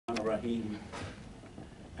Rahim.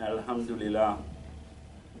 Alhamdulillah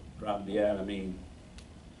Rabbil Alameen.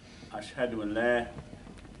 Ashhadu an la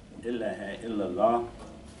ilaha illallah.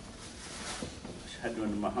 Ashhadu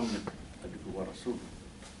anna Muhammad abduhu wa rasuluh.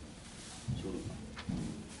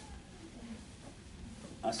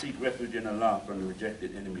 I seek refuge in Allah from the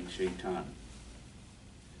rejected enemy, Shaitan.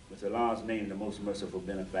 With Allah's name, the most merciful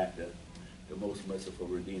benefactor, the most merciful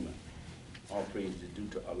redeemer. All praise is due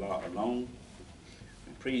to Allah alone.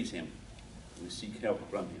 We praise Him. We seek help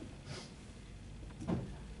from Him.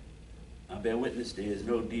 I bear witness there is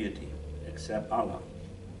no deity except Allah,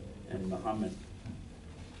 and Muhammad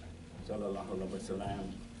sallallahu alaihi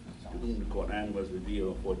wasallam, to whom the Quran was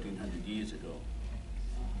revealed 1400 years ago,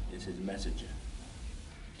 is His messenger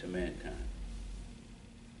to mankind.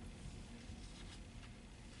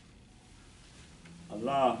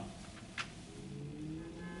 Allah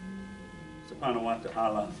subhanahu wa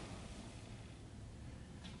ta'ala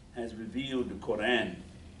has revealed the Quran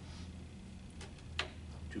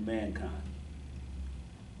to mankind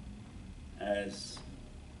as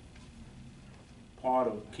part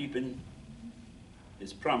of keeping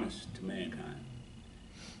His promise to mankind.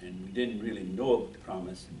 And we didn't really know of the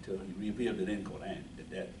promise until He revealed it in Quran,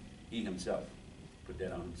 that He Himself put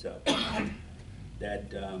that on Himself,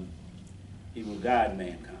 that He will guide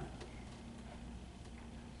mankind.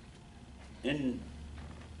 In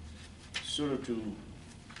Surah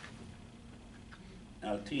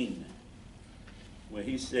Al-Tin, where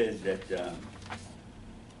He says that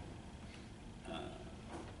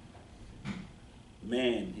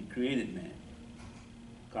man, He created man,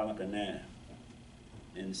 Kalakana,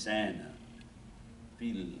 Insana,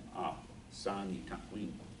 Fil Ah, Sani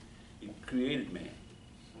Takwin. He created man,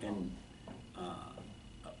 and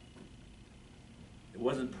it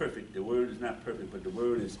wasn't perfect. The word is not perfect, but the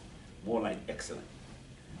word is more like excellent.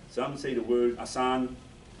 Some say the word asan,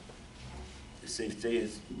 they say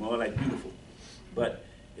it's more like beautiful, but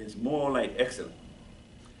it's more like excellent.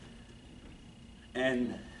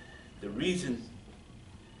 And the reason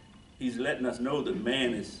He's letting us know that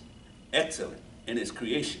man is excellent in his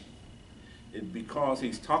creation is because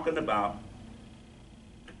He's talking about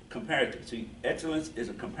comparative. See, excellence is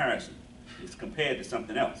a comparison. It's compared to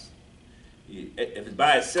something else. If it's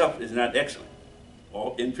by itself, it's not excellent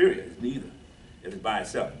or inferior. It's neither if it's by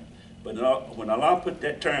itself. But when Allah put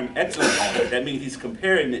that term excellent on it, that means He's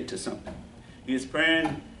comparing it to something. He's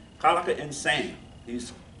comparing Khalaqa Insan.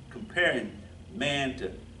 He's comparing man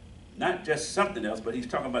to not just something else, but He's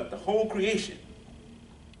talking about the whole creation.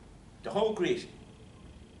 The whole creation.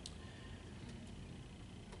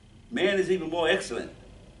 Man is even more excellent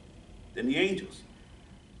than the angels.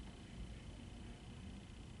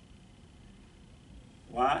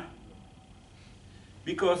 Why?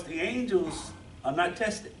 Because the angels are not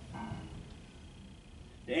tested.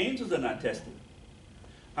 The angels are not tested.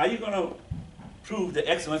 How are you going to prove the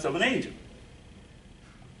excellence of an angel?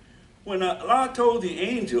 When Allah told the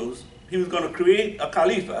angels He was going to create a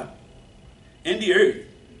Khalifa in the earth,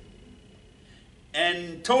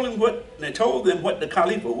 and told them what the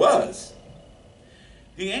Khalifa was,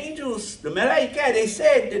 the angels, the Malaika, they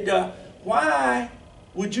said that why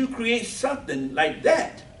would you create something like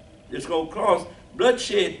that that's going to cause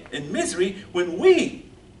bloodshed and misery when we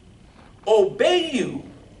obey you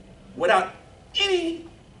without any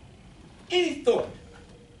thought?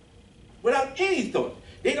 Without any thought.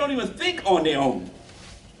 They don't even think on their own.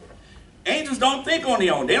 Angels don't think on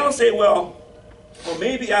their own. They don't say, well,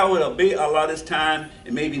 maybe I would obey Allah this time,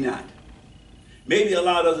 and maybe not. Maybe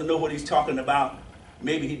Allah doesn't know what He's talking about.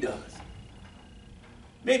 Maybe He does.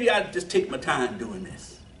 Maybe I just take my time doing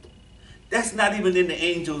this. That's not even in the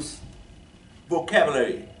angel's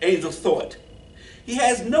vocabulary, angel's thought. He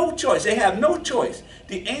has no choice. They have no choice.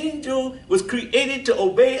 The angel was created to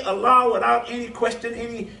obey Allah without any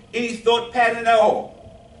question, any thought pattern at all.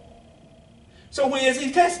 So where is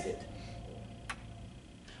He tested?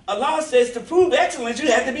 Allah says to prove excellence,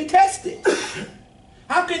 you have to be tested.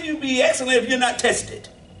 How can you be excellent if you're not tested?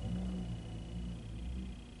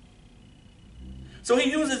 So He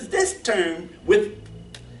uses this term with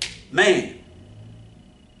man.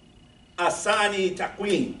 Asani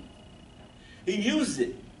Takwin. He uses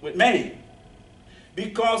it with man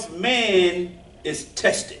because man is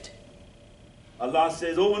tested. Allah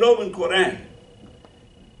says over and over in Quran,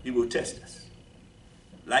 He will test us.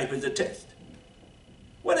 Life is a test.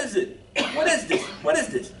 What is it? What is this? What is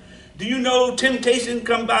this? Do you know temptation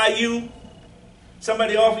come by you?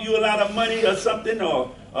 Somebody offer you a lot of money or something,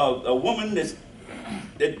 or a woman that's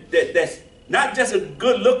not just a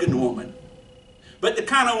good-looking woman, but the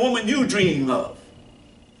kind of woman you dream of.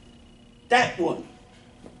 That one.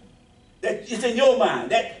 That it's in your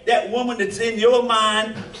mind. That woman that's in your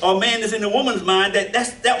mind, or man that's in the woman's mind,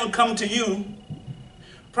 that one come to you,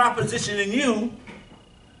 propositioning you,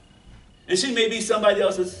 and she may be somebody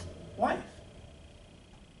else's wife.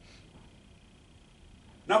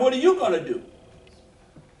 Now what are you going to do?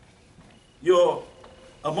 Your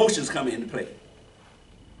emotions come into play.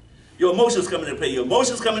 Your emotions come into play. Your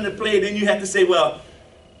emotions come into play, and then you have to say, well,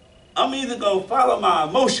 I'm either going to follow my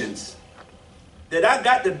emotions, that I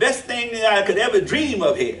got the best thing that I could ever dream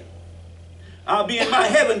of here. I'll be in my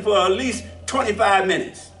heaven for at least 25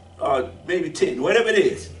 minutes, or maybe 10, whatever it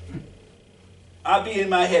is. I'll be in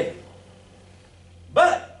my heaven.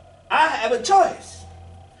 But I have a choice.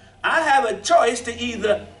 I have a choice to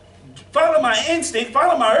either follow my instinct,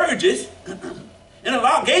 follow my urges, and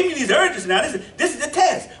Allah gave me these urges now. This is the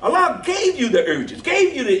test. Allah gave you the urges,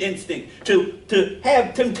 gave you the instinct to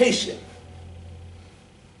have temptation.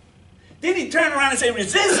 Then he turned around and said,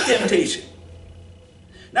 resist temptation.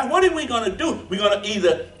 Now what are we going to do? We're going to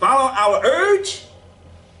either follow our urge,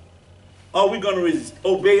 or we're going to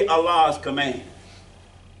obey Allah's command.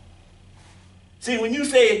 See, when you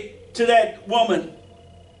say to that woman,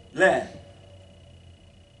 lie,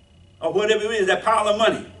 or whatever it is, that pile of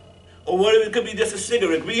money, or whatever, it could be just a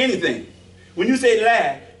cigarette, it could be anything. When you say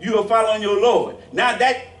lie, you are following your Lord. Now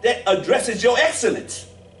that addresses your excellence.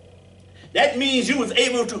 That means you was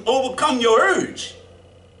able to overcome your urge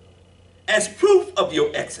as proof of your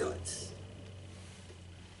excellence.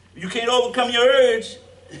 If you can't overcome your urge,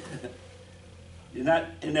 you're not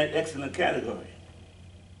in that excellent category.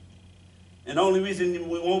 And the only reason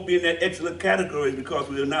we won't be in that excellent category is because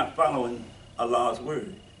we are not following Allah's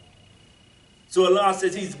word. So Allah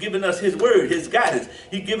says he's given us his word, his guidance.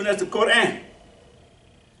 He's given us the Quran.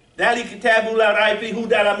 He's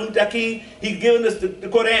given us the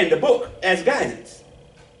Quran, the book, as guidance.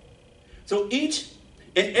 So each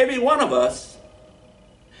and every one of us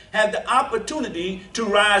have the opportunity to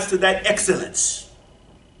rise to that excellence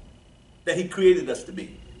that he created us to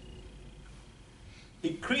be.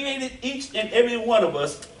 He created each and every one of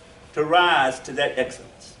us to rise to that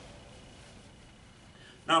excellence.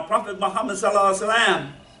 Now, Prophet Muhammad sallallahu alaihi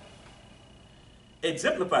wasallam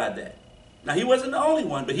exemplified that. Now, he wasn't the only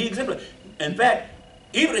one, but he exemplified. In fact,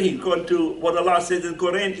 Ibrahim, according to what Allah says in the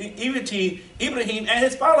Quran, Ibrahim and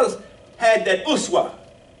his followers had that uswa.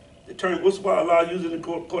 The term uswa Allah uses in the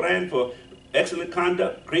Quran for excellent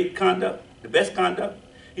conduct, great conduct, the best conduct.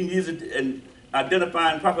 He uses it in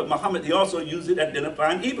identifying Prophet Muhammad. He also used it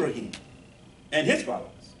identifying Ibrahim and his followers.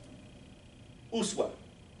 Uswa.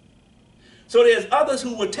 So there's others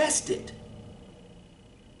who were tested.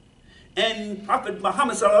 And Prophet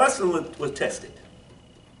Muhammad sallallahu alaihi wasallam was tested.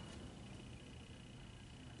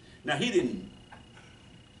 Now he didn't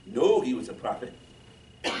know he was a prophet.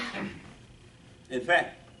 In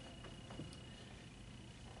fact,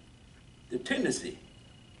 the tendency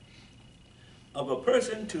of a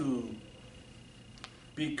person to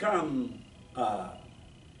become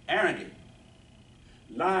arrogant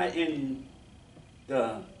lie in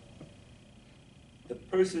the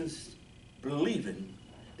person's believing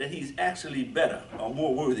that he's actually better or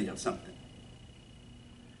more worthy of something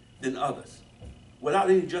than others without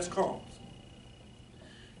any just cause.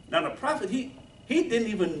 Now the prophet, he didn't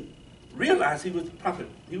even realize he was a prophet.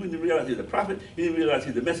 He didn't realize he was a prophet. He didn't realize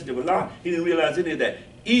he was the messenger of Allah. He didn't realize any of that,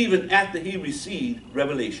 even after he received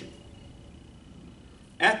revelation.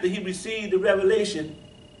 After he received the revelation,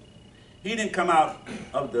 he didn't come out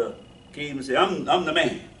of the cave and say, I'm the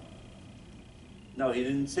man. No, he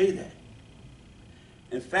didn't say that.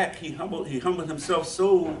 In fact, he humbled himself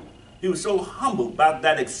he was so humbled by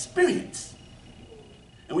that experience.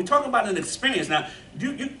 And we talk about an experience now.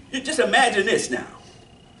 You just imagine this now.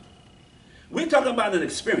 We're talking about an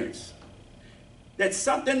experience that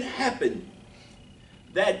something happened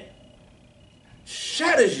that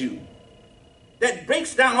shatters you, that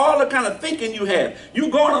breaks down all the kind of thinking you have. You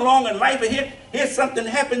going along in life and here something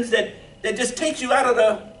happens that just takes you out of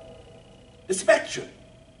the spectrum.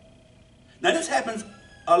 Now this happened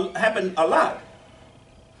a lot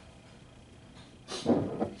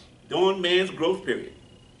during man's growth period,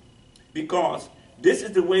 because this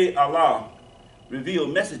is the way Allah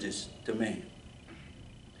revealed messages to man.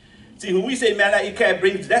 See, when we say Malaika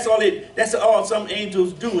brings, that's all some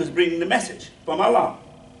angels do is bring the message from Allah.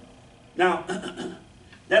 Now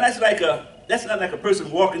that's not like a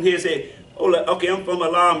person walking here and say, oh, okay, I'm from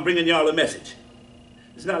Allah, I'm bringing y'all a message.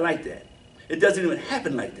 It's not like that. It doesn't even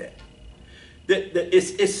happen like that.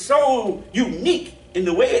 It's so unique in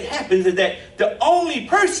the way it happens is that the only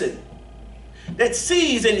person that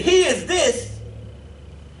sees and hears this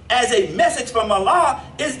as a message from Allah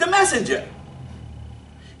is the messenger.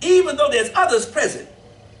 even though there's others present.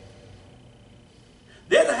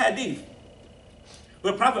 There's a hadith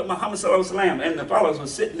where Prophet Muhammad sallallahu alaihi wasallam and the followers were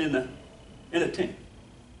sitting in a tent.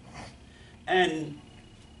 And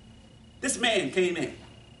this man came in,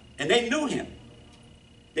 and they knew him.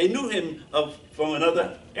 They knew him from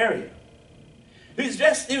another area.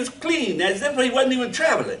 He was clean, as if he wasn't even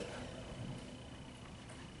traveling.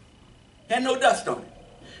 Had no dust on it.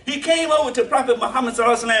 He came over to Prophet Muhammad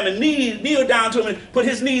sallallahu alaihi wasallam and kneeled down to him and put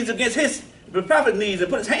his knees against the Prophet's knees and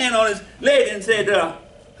put his hand on his leg and said,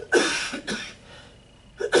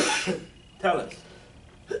 tell us,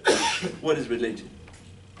 what is religion?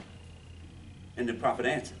 And the Prophet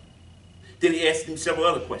answered. Then he asked him several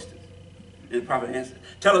other questions. And the Prophet answered,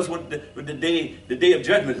 tell us what the day of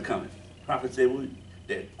judgment is coming. The Prophet said, well,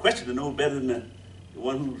 the questioner knows better than the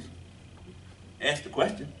one who's asked the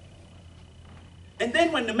question. And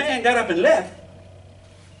then when the man got up and left,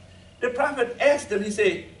 the Prophet asked him, he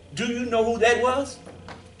said, do you know who that was?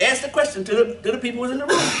 Asked the question to the people who was in the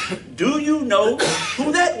room. Do you know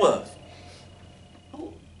who that was?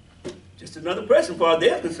 Oh, just another person, as far as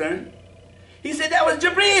they're concerned. He said, that was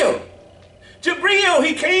Jibreel. Jibreel,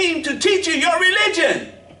 he came to teach you your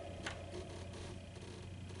religion.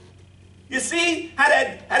 You see how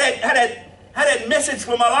that message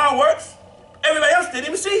from Allah works? Everybody else didn't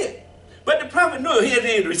even see it. But the Prophet knew. He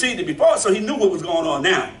hadn't received it before, so he knew what was going on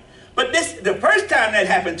now. But the first time that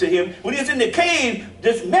happened to him, when he was in the cave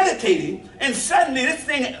just meditating, and suddenly this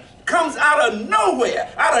thing comes out of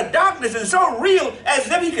nowhere, out of darkness, and so real, as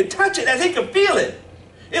if he could touch it, as he could feel it.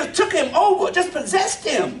 It took him over, just possessed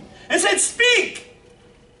him, and said, speak.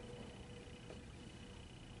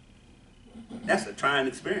 That's a trying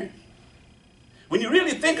experience. When you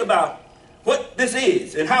really think about what this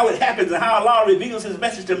is and how it happens and how Allah reveals his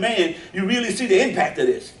message to man, you really see the impact of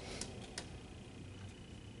this.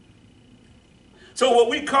 So what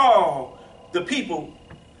we call the people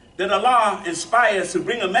that Allah inspires to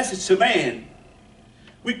bring a message to man,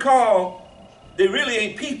 we call, they really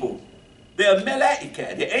ain't people. They're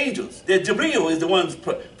malaika, they're angels. They're Jibreel is the ones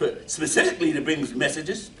specifically that brings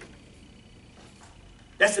messages.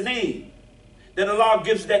 That's the name that Allah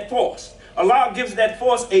gives that force. Allah gives that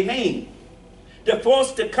force a name. The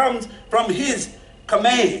force that comes from his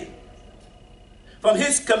command. From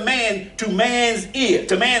his command to man's ear,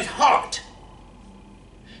 to man's heart.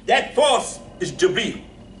 That force is Jibreel.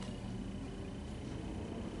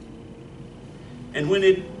 And when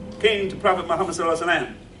it came to Prophet Muhammad sallallahu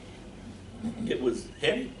alaihi wasallam, it was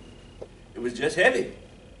heavy. It was just heavy.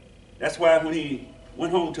 That's why when he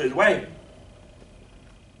went home to his wife,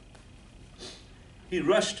 he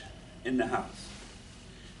rushed in the house,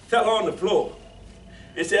 fell on the floor,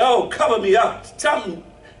 and said, oh, cover me up. Something.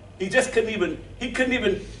 He just couldn't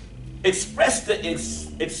even express the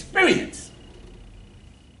experience.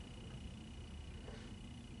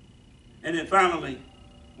 And then finally,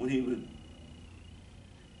 when he would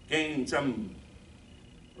gain some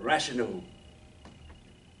rational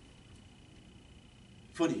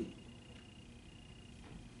footing,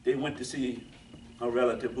 they went to see a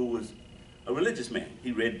relative who was a religious man.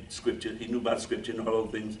 He read scripture, he knew about scripture and all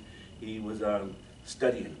those things. He was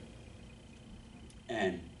studying.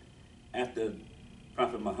 And after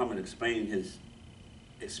Prophet Muhammad explained his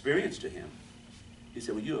experience to him, he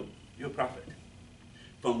said, well, you're a prophet.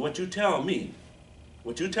 From what you tell me,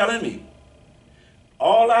 what you're telling me,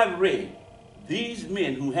 all I've read, these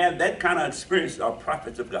men who have that kind of experience are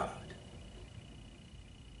prophets of God.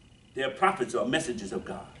 They're prophets or messengers of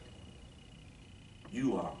God.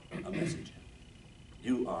 You are a messenger.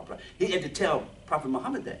 You are a prophet. He had to tell Prophet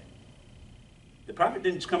Muhammad that. The prophet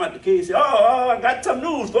didn't just come out the cave and say, oh, I got some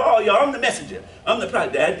news for all y'all. I'm the messenger. I'm the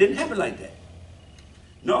prophet. That didn't happen like that.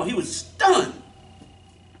 No, he was stunned.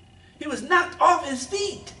 He was knocked off his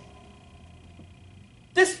feet.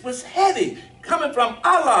 This was heavy, coming from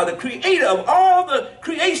Allah, the creator of all the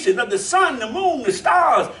creation, of the sun, the moon, the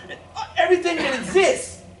stars, and everything that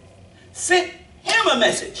exists, sent him a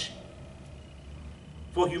message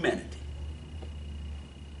for humanity.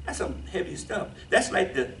 That's some heavy stuff. That's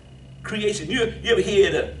like the creation. You ever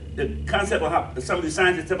hear the concept of how some of the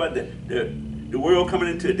scientists talk about the world coming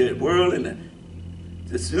into the world and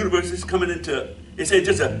the universe is coming into, they say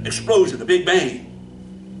just an explosion, a big bang.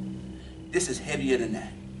 This is heavier than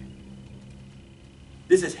that.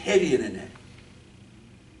 This is heavier than that.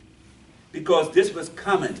 Because this was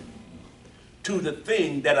coming to the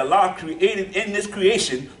thing that Allah created in this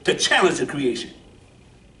creation to challenge the creation.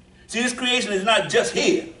 See, this creation is not just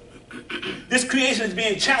here. This creation is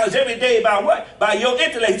being challenged every day by what? By your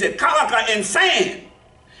intellect. He said, Kalaka insan.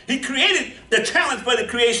 He created the challenge for the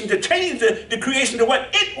creation to change the creation to what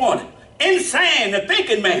it wanted. insane, a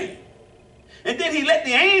thinking man. And then he let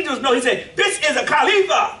the angels know. He said, this is a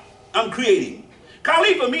Khalifa I'm creating.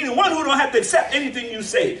 Khalifa meaning one who don't have to accept anything you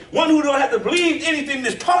say. One who don't have to believe anything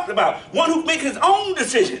that's talked about. One who makes his own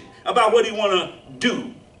decision about what he want to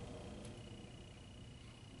do.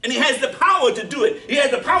 And he has the power to do it. He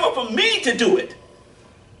has the power for me to do it.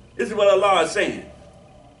 This is what Allah is saying.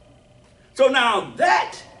 So now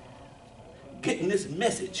that, getting this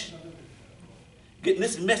message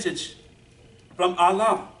from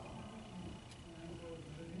Allah,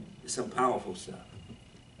 is some powerful stuff.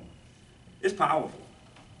 It's powerful.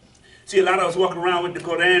 See, a lot of us walk around with the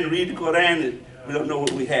Quran, read the Quran, and we don't know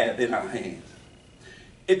what we have in our hands.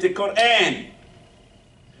 If the Quran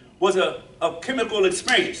was a chemical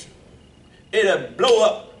experience, it'll blow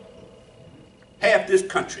up half this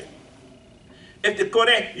country. If the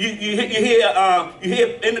Quran, you hear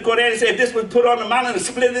in the Quran it say if this was put on the mountain and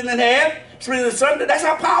split it in half, split it asunder, that's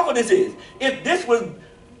how powerful this is. If this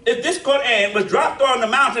Quran was dropped on the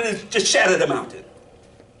mountain and just shattered the mountain.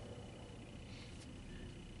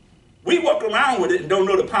 We walk around with it and don't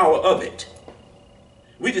know the power of it.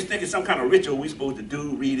 We just think it's some kind of ritual we're supposed to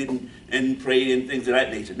do, read it and pray and things of that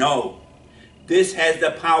nature. No. This has the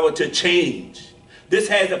power to change. This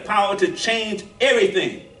has the power to change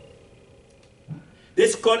everything.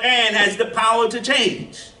 This Quran has the power to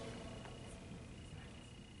change.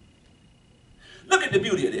 Look at the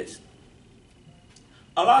beauty of this.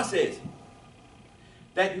 Allah says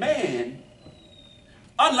that man,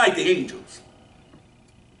 unlike the angels,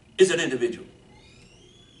 is an individual.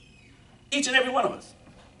 Each and every one of us.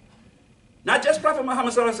 Not just Prophet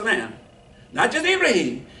Muhammad sallallahu alaihi wasallam, not just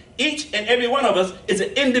Ibrahim. Each and every one of us is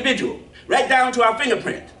an individual, right down to our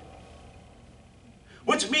fingerprint.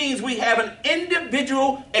 Which means we have an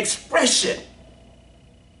individual expression.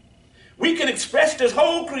 We can express this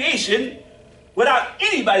whole creation without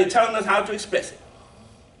anybody telling us how to express it.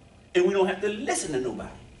 And we don't have to listen to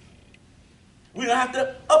nobody. We don't have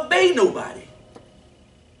to obey nobody.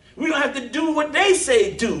 We don't have to do what they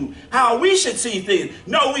say do, how we should see things.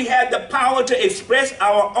 No, we have the power to express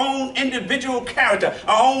our own individual character,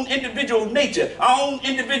 our own individual nature, our own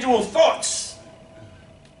individual thoughts.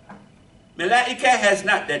 Malaika has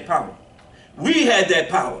not that power. We have that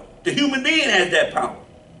power. The human being has that power.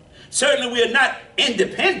 Certainly we are not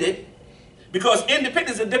independent, because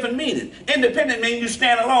independence is a different meaning. Independent means you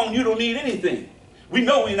stand alone, you don't need anything. We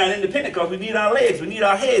know we're not independent because we need our legs, we need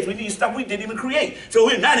our heads, we need stuff we didn't even create. So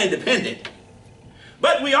we're not independent.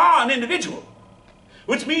 But we are an individual,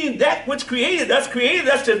 which means that which created us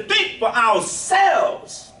to think for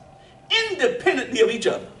ourselves, independently of each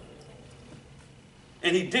other.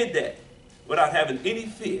 And he did that without having any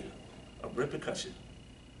fear of repercussion.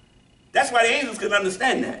 That's why the angels can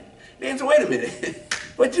understand that. The angels, wait a minute,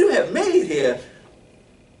 what you have made here,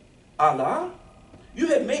 Allah, you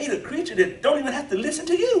have made a creature that don't even have to listen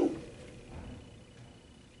to you.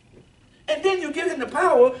 And then you give him the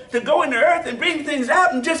power to go in the earth and bring things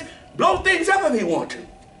out and just blow things up if he wants to.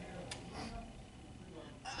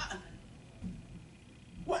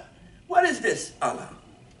 What is this, Allah?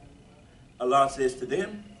 Allah says to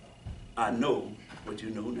them, I know what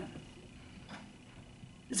you know now.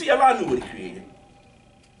 You see, Allah knew what he created.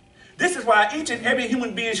 This is why each and every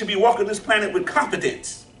human being should be walking this planet with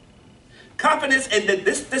confidence. Confidence in that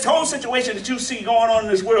this whole situation that you see going on in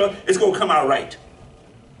this world is going to come out right.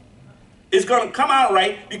 It's going to come out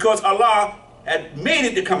right because Allah had made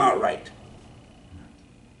it to come out right.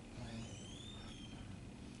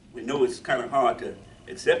 We know it's kind of hard to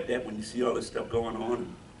accept that when you see all this stuff going on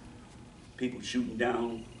and people shooting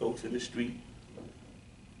down folks in the street.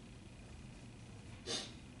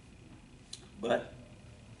 But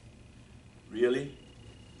really,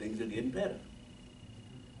 things are getting better.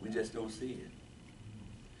 We just don't see it.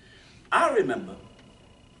 I remember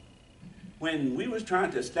when we was trying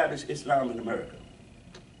to establish Islam in America,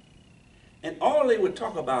 and all they would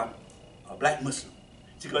talk about are black Muslims,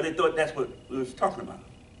 because they thought that's what we was talking about.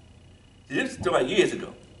 See, this is about years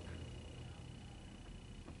ago.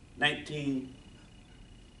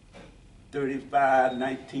 1935,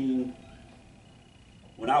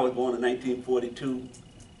 when I was born in 1942,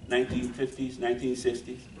 1950s,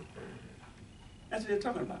 1960s. That's what they're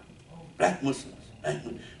talking about. Black Muslims.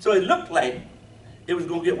 So it looked like it was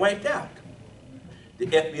going to get wiped out. The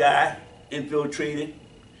FBI infiltrated,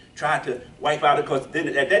 tried to wipe out it, because then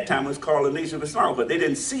at that time it was called the Nation of Islam, but they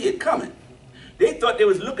didn't see it coming. They thought they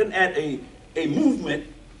was looking at a movement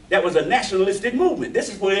that was a nationalistic movement. This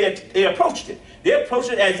is where they approached it. They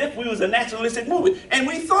approached it as if we was a nationalistic movement. And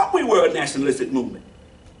we thought we were a nationalistic movement.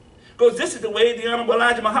 Because this is the way the Honorable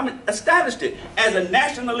Elijah Muhammad established it, as a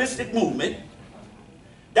nationalistic movement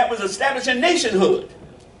that was establishing nationhood.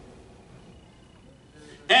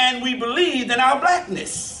 And we believed in our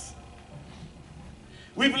blackness.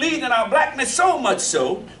 We believed in our blackness so much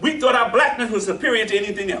so, we thought our blackness was superior to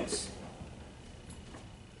anything else.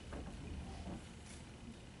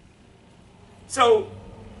 So,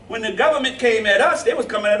 when the government came at us, they was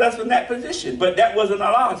coming at us from that position. But that wasn't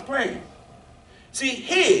Allah's plan. See,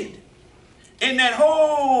 hid in that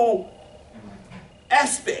whole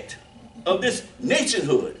aspect of this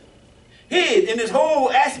nationhood, hid in this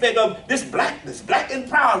whole aspect of this blackness, black and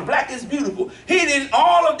proud, black is beautiful, hid in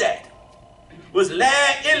all of that was La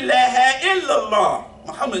ilaha illallah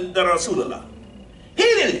Muhammad Rasulullah.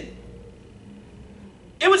 Hid in it.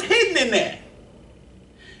 It was hidden in there.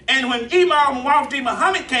 And when Imam Shahid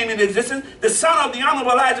Muhammad came into existence, the son of the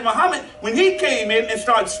Honorable Elijah Muhammad, when he came in and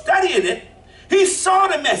started studying it, he saw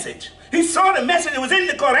the message. He saw the message that was in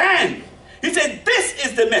the Quran. He said, this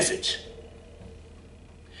is the message.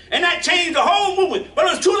 And that changed the whole movement. But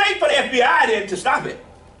it was too late for the FBI then to stop it.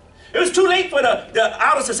 It was too late for the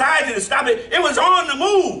outer society to stop it. It was on the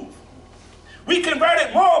move. We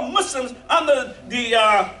converted more Muslims under the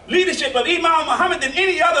leadership of Imam Muhammad than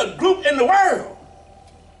any other group in the world.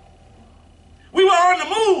 We were on the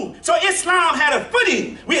move. So Islam had a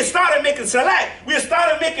footing. We had started making salat. We had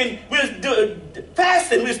started making,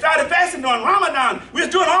 fasting. We started fasting during Ramadan. We was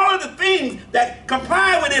doing all of the things that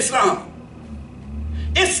comply with Islam.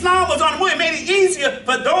 Islam was on the move. It made it easier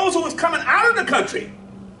for those who was coming out of the country,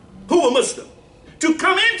 who were Muslim, to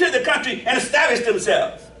come into the country and establish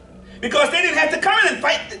themselves. Because they didn't have to come in and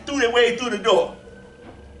fight through their way through the door.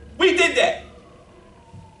 We did that.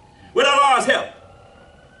 With Allah's help.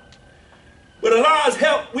 With Allah's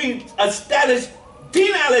help, we established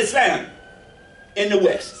Deen al-Islam in the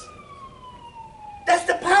West. That's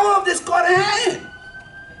the power of this Quran.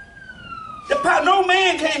 No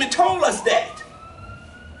man came and told us that.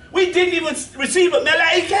 We didn't even receive a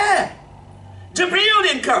malaika. Jibreel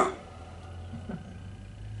didn't come.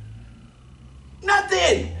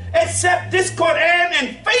 Nothing except this Quran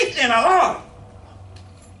and faith in Allah.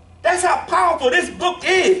 That's how powerful this book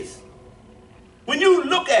is. When you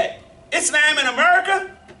look at Islam in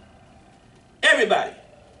America, everybody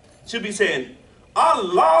should be saying,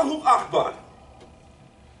 Allahu Akbar.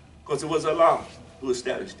 Because it was Allah who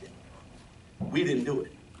established it. We didn't do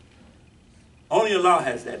it. Only Allah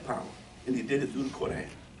has that power. And he did it through the Quran.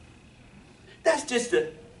 That's just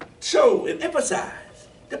to show and emphasize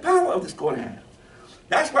the power of this Quran.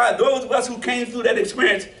 That's why those of us who came through that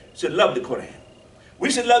experience should love the Quran. We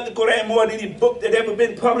should love the Quran more than any book that ever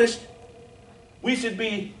been published. We should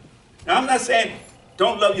be. Now, I'm not saying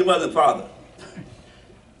don't love your mother and father.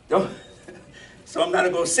 Don't. So I'm not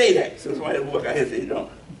going to say that. So somebody will walk out here and say, don't.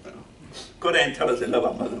 Go there and tell us to love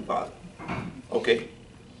our mother and father. Okay?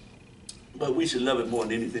 But we should love it more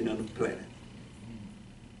than anything on the planet.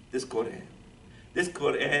 This Quran. This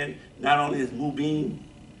Quran not only is mubin,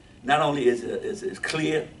 not only is it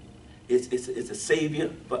clear, it's a savior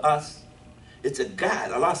for us. It's a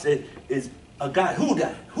guide. Allah said is a guide. Who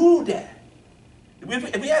died? Who died?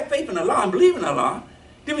 If we have faith in Allah and believe in Allah,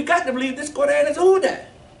 then we got to believe this Quran is a huda.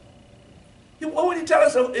 What would he tell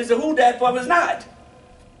us is a huda for if it's not?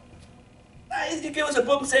 You give us a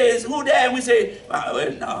book and say it's huda, and we say,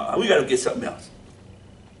 no, we got to get something else.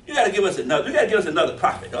 You got to give us another. You got to give us another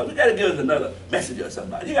prophet. Or you got to give us another messenger or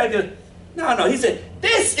somebody. You got to give. No. He said,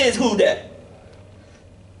 this is huda.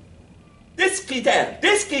 This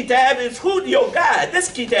kitab is who your guide.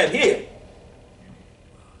 This kitab here.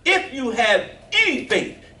 If you have any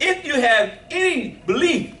faith, if you have any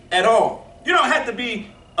belief at all, you don't have to be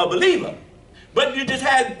a believer, but you just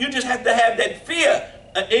have to have that fear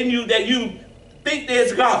in you that you think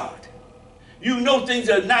there's God. You know things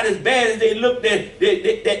are not as bad as they look.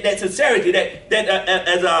 That sincerity,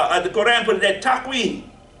 as the Quran put it, that taqween.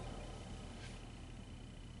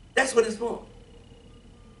 That's what it's for.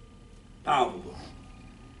 Powerful book.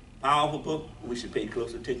 Powerful book. We should pay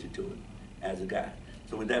close attention to it as a guide.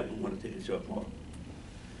 So with that, we want to take a short pause.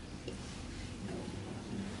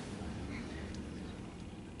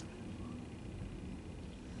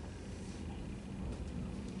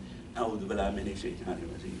 أعوذ بالله من الشيطان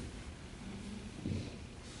الرجيم.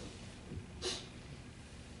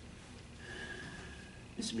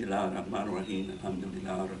 بسم الله الرحمن الرحيم. الحمد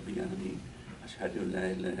لله رب العالمين. أشهد أن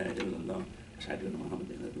لا إله إلا الله. أشهد أن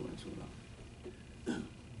محمدا عبده ورسوله.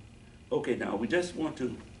 Okay, now we just want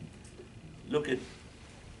to look at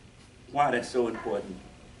why that's so important,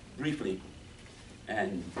 briefly,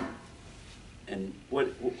 and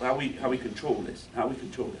how we control this, how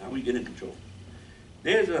we get in control.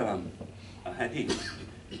 There's a hadith.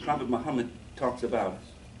 Prophet Muhammad talks about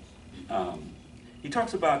he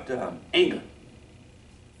talks about anger.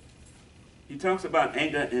 He talks about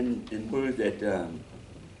anger in words that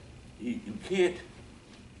you can't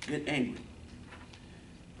get angry.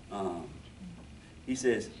 He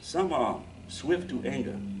says, some are swift to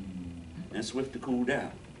anger and swift to cool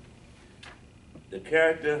down. The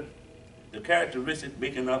characteristic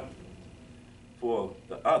making up for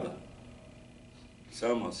the other.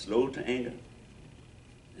 Some are slow to anger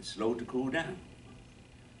and slow to cool down.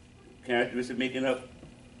 Characteristic making up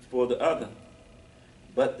for the other.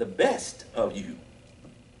 But the best of you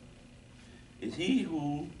is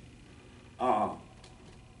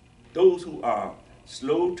those who are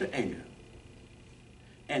slow to anger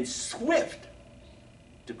and swift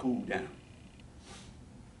to cool down.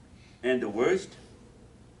 And the worst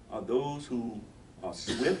are those who are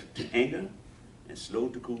swift to anger and slow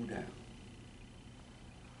to cool down.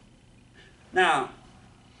 Now,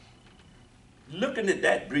 looking at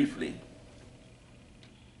that briefly,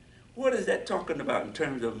 what is that talking about in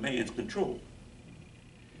terms of man's control?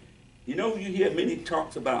 You know, you hear many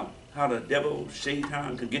talks about how the devil,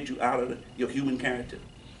 Shaitan, can get you out of your human character,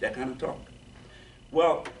 that kind of talk.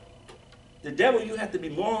 Well, the devil you have to be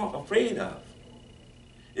more afraid of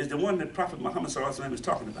is the one that Prophet Muhammad ﷺ is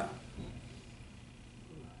talking about.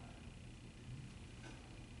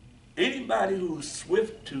 Anybody who's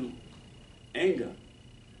swift to anger,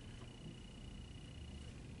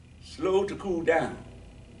 slow to cool down,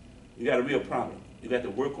 you got a real problem. You got to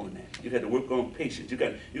work on that. You got to work on patience. You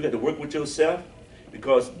got to work with yourself,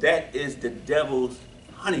 because that is the devil's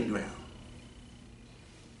hunting ground.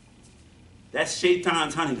 That's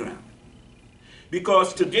Shaitan's hunting ground.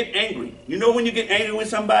 Because to get angry, you know when you get angry with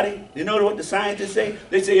somebody, you know what the scientists say?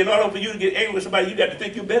 They say in order for you to get angry with somebody, you got to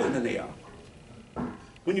think you're better than they are.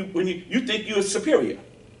 When you think you're superior.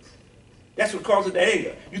 That's what causes the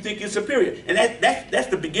anger. You think you're superior. And that's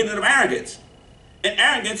the beginning of arrogance. And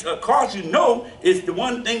arrogance, of course, you know, is the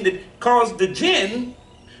one thing that caused the jinn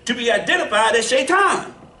to be identified as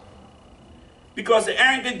Shaitan. Because the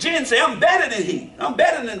arrogant jinn say, I'm better than he. I'm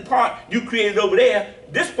better than the part you created over there.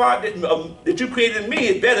 This part that you created in me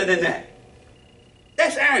is better than that.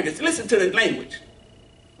 That's arrogance. Listen to the language.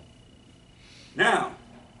 Now,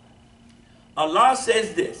 Allah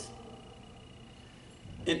says this.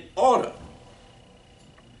 In order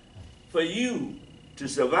for you to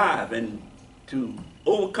survive and to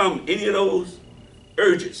overcome any of those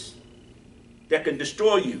urges that can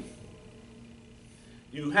destroy you,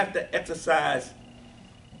 you have to exercise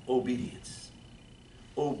obedience.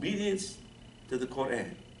 Obedience to the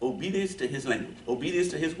Quran. Obedience to his language. Obedience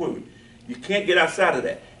to his word. You can't get outside of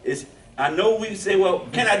that. I know we say, well,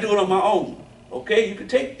 can I do it on my own? Okay, you can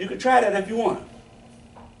try that if you want.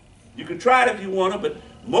 You can try it if you want to, but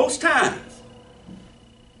most times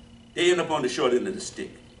they end up on the short end of the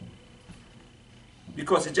stick.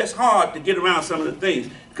 Because it's just hard to get around some of the things.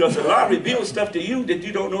 Because Allah reveals stuff to you that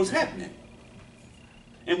you don't know is happening.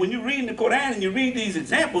 And when you read in the Quran and you read these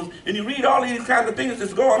examples and you read all these kinds of things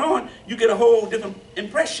that's going on, you get a whole different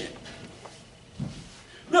impression.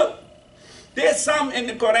 Look, there's some in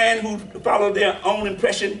the Quran who follow their own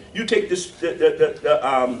impression. You take the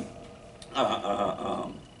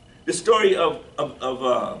story of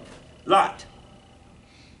Lot.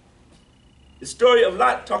 The story of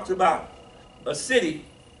Lot talks about a city,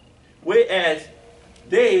 whereas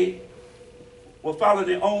they were following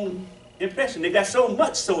their own impression. They got so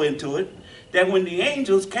much so into it that when the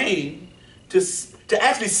angels came to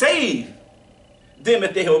actually save them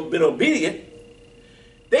if they had been obedient,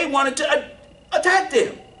 they wanted to attack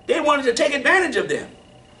them. They wanted to take advantage of them.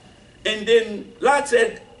 And then Lot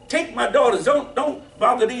said, take my daughters, don't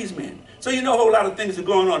bother these men. So you know a whole lot of things are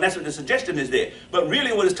going on. That's what the suggestion is there. But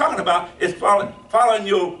really what it's talking about is following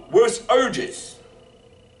your worst urges.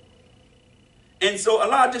 And so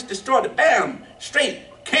Allah just destroyed it. Bam, straight.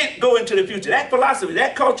 Can't go into the future. That philosophy,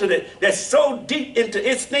 that culture that's so deep into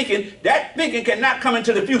its thinking, that thinking cannot come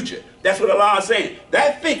into the future. That's what Allah is saying.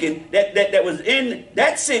 That thinking that was in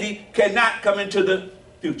that city cannot come into the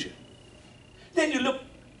future. Then you look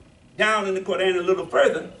down in the Quran a little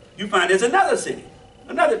further, you find there's another city,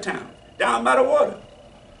 another town, down by the water.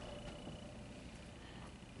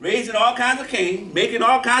 Raising all kinds of cane, making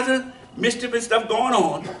all kinds of mischief and stuff going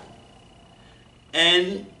on.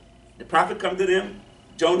 And the prophet come to them,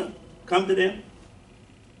 Jonah come to them,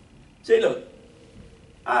 say, look,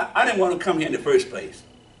 I didn't want to come here in the first place.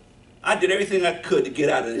 I did everything I could to get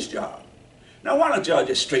out of this job. Now why don't y'all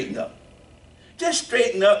just straighten up? Just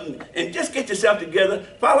straighten up and just get yourself together,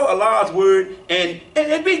 follow Allah's word, and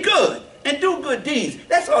be good, and do good deeds.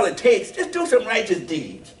 That's all it takes. Just do some righteous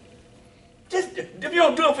deeds. Just, if you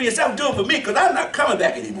don't do it for yourself, do it for me, because I'm not coming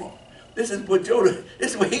back anymore. This is what Jonah,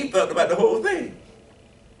 this is what he felt about the whole thing.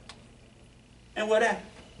 And what happened?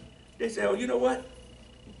 They said, oh, you know what?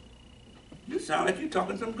 You sound like you're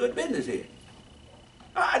talking some good business here.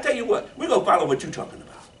 I tell you what, we're going to follow what you're talking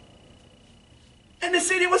about. And the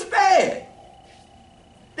city was spared.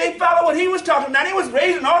 They followed what he was talking about. They was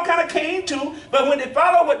raising all kind of Cain too, but when they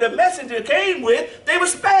followed what the messenger came with, they were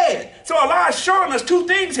spared. So Allah is showing us two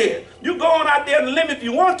things here. You go on out there and limit if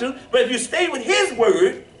you want to, but if you stay with his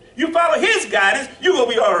word, you follow his guidance, you're going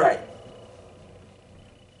to be all right.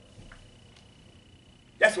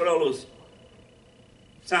 That's what all those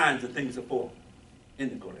signs and things are for in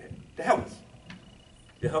the Quran,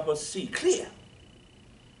 to help us see clear.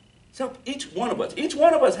 So each one of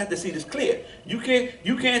us have to see this clear. You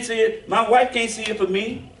can't see it. My wife can't see it for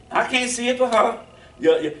me. I can't see it for her.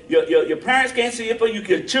 Your parents can't see it for you.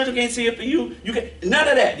 Your children can't see it for you. None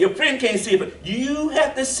of that. Your friend can't see it for you. You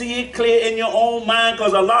have to see it clear in your own mind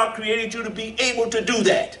because Allah created you to be able to do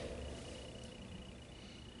that.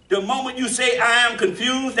 The moment you say, I am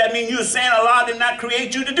confused, that means you're saying Allah did not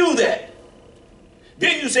create you to do that.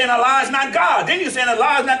 Then you're saying Allah is not God. Then you're saying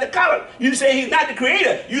Allah is not the Creator. You say he's not the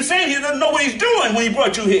creator. You're saying he doesn't know what he's doing when he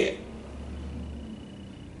brought you here.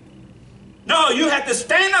 No, you have to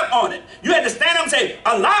stand up on it. You have to stand up and say,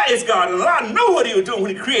 Allah is God, and Allah knew what he was doing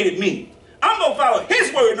when he created me. I'm going to follow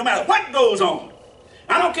his word no matter what goes on.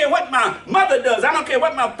 I don't care what my mother does. I don't care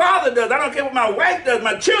what my father does. I don't care what my wife does,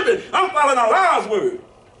 my children. I'm following Allah's word.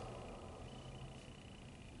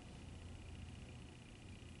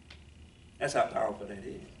 That's how powerful that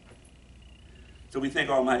is. So we thank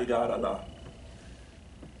Almighty God, Allah,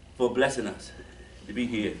 for blessing us to be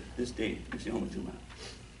here this day, this Yom Jumu'ah.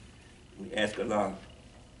 We ask Allah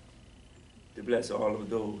to bless all of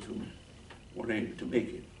those who weren't able to make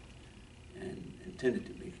it and intended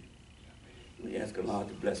to make it. We ask Allah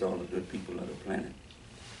to bless all of the people of the planet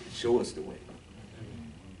and show us the way.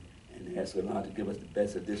 And ask Allah to give us the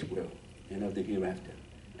best of this world and of the hereafter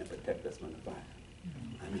and protect us from the fire.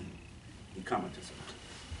 Amen. He commented something.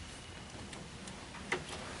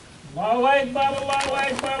 Allahu Akbar, Allahu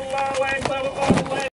Akbar, Allahu Akbar, Allahu Akbar.